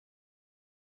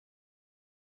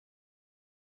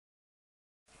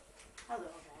Hello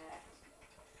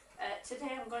there.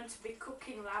 Today I'm going to be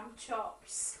cooking lamb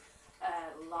chops,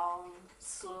 long,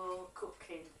 slow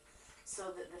cooking, so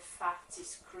that the fat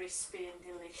is crispy and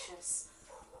delicious.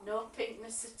 No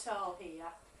pinkness at all here.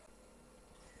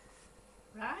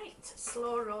 Right,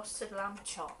 slow roasted lamb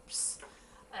chops.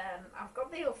 I've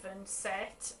got the oven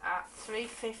set at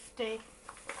 350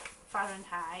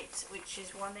 Fahrenheit, which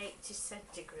is 180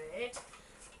 centigrade,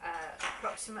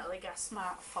 approximately gas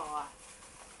mark 4.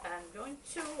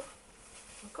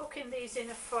 I'm cooking these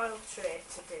in a foil tray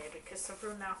today because I've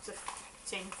run out of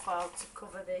tin foil to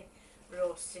cover the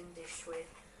roasting dish with.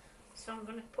 So I'm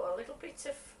going to put a little bit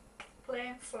of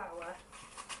plain flour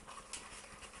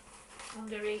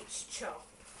under each chop.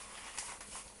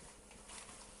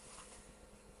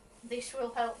 This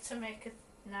will help to make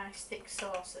a nice thick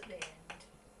sauce at the end.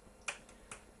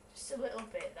 Just a little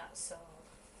bit, that's all.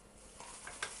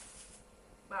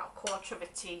 About a quarter of a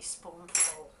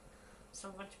teaspoonful. So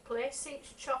I'm going to place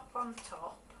each chop on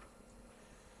top.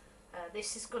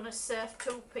 This is going to serve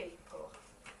 2 people.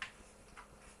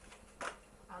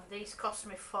 And these cost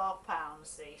me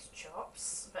 £4, these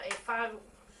chops. But if I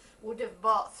would have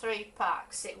bought 3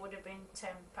 packs, it would have been £10.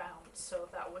 So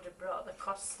that would have brought the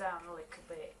cost down a little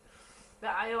bit.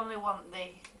 But I only want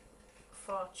the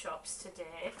 4 chops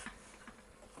today.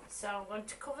 So I'm going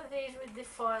to cover these with the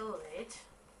foil lid.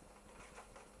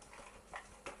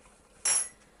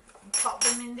 And pop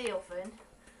them in the oven,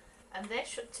 and they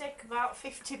should take about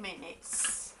 50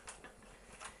 minutes.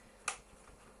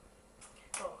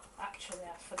 Oh, actually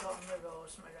I've forgotten the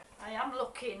rosemary. I am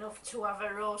lucky enough to have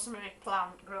a rosemary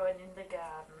plant growing in the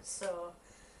garden, so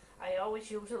I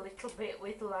always use a little bit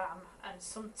with lamb and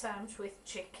sometimes with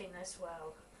chicken as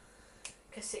well,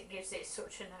 because it gives it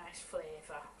such a nice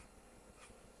flavour.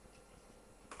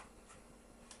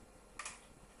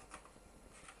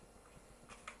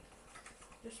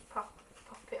 Just pop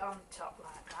it on top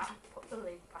like that, put the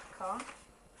lid back on.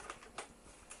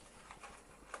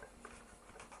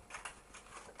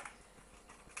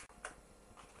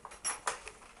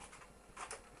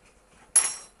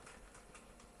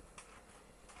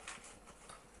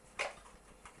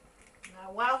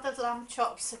 Now while the lamb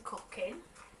chops are cooking,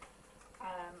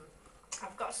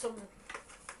 I've got some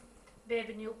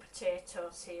baby new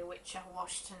potatoes here which I've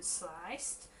washed and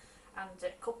sliced, and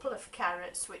a couple of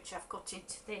carrots which I've cut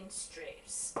into thin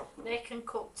strips. They can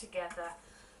cook together.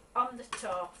 On the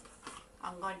top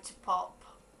I'm going to pop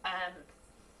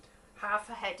half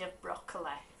a head of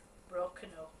broccoli broken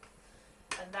up,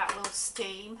 and that will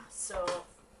steam, so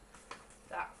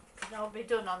that can all be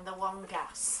done on the one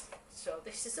gas. So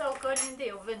this is all going in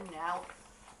the oven now.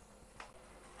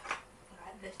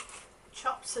 Right, the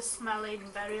chops are smelling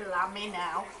very lamby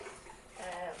now.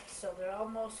 So they're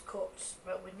almost cooked,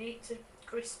 but we need to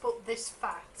crisp up this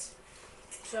fat.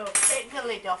 So take the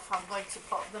lid off, I'm going to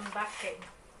pop them back in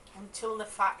until the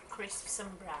fat crisps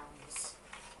and browns.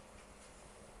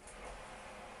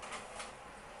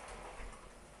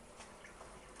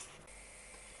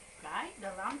 Right,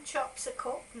 the lamb chops are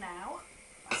cooked now.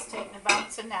 That's taken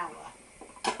about an hour.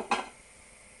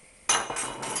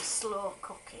 Slow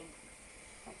cooking.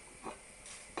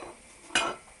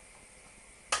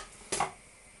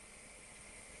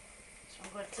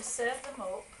 I'm going to serve them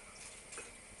up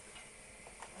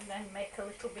and then make a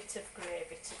little bit of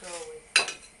gravy to go with.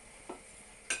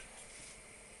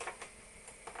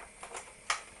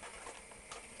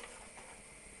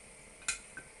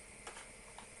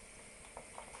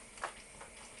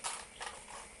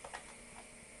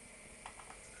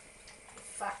 The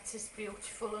fat is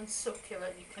beautiful and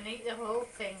succulent. You can eat the whole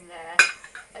thing there,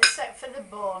 except for the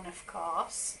bone, of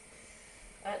course.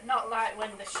 Not like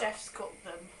when the chefs cook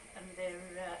them. And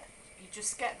you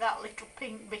just get that little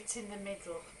pink bit in the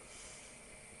middle.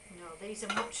 No, these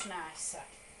are much nicer.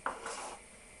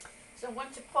 So I'm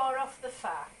going to pour off the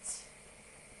fat.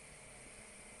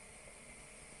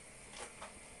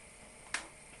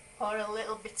 Pour a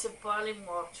little bit of boiling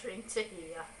water into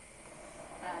here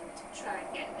and try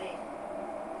and get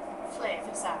the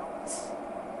flavours out.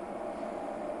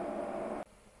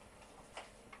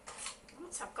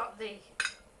 Once I've got the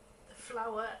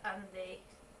flour and the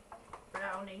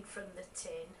browning from the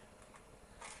tin,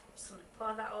 I'm just going to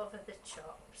pour that over the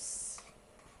chops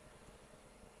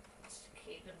just to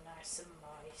keep them nice and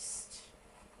moist.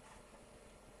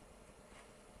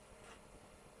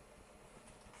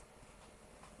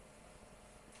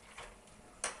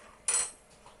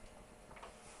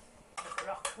 The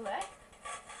broccoli,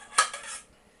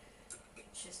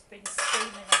 which has been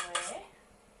steaming away,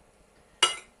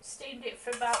 steamed it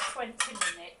for about 20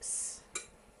 minutes.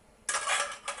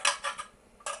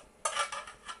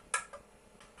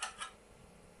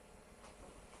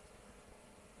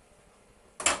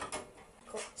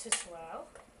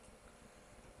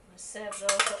 serve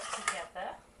those up together.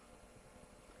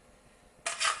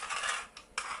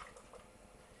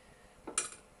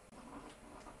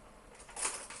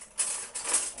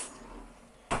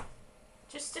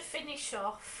 Just to finish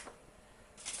off,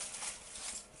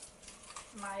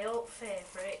 my old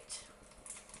favourite,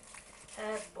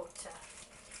 herb butter,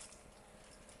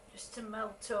 just to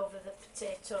melt over the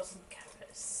potatoes and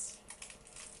carrots.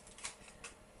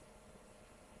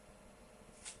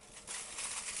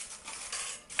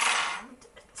 And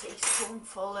a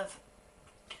teaspoonful of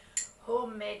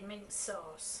homemade mint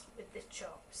sauce with the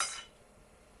chops,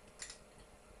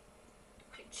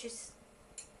 which is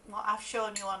what I've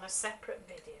shown you on a separate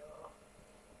video.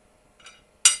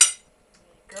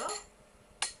 There you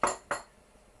go.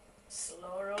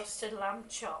 Slow roasted lamb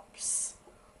chops.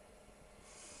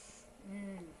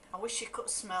 I wish you could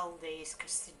smell these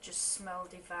because they just smell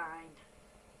divine.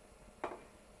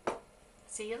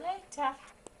 See you later.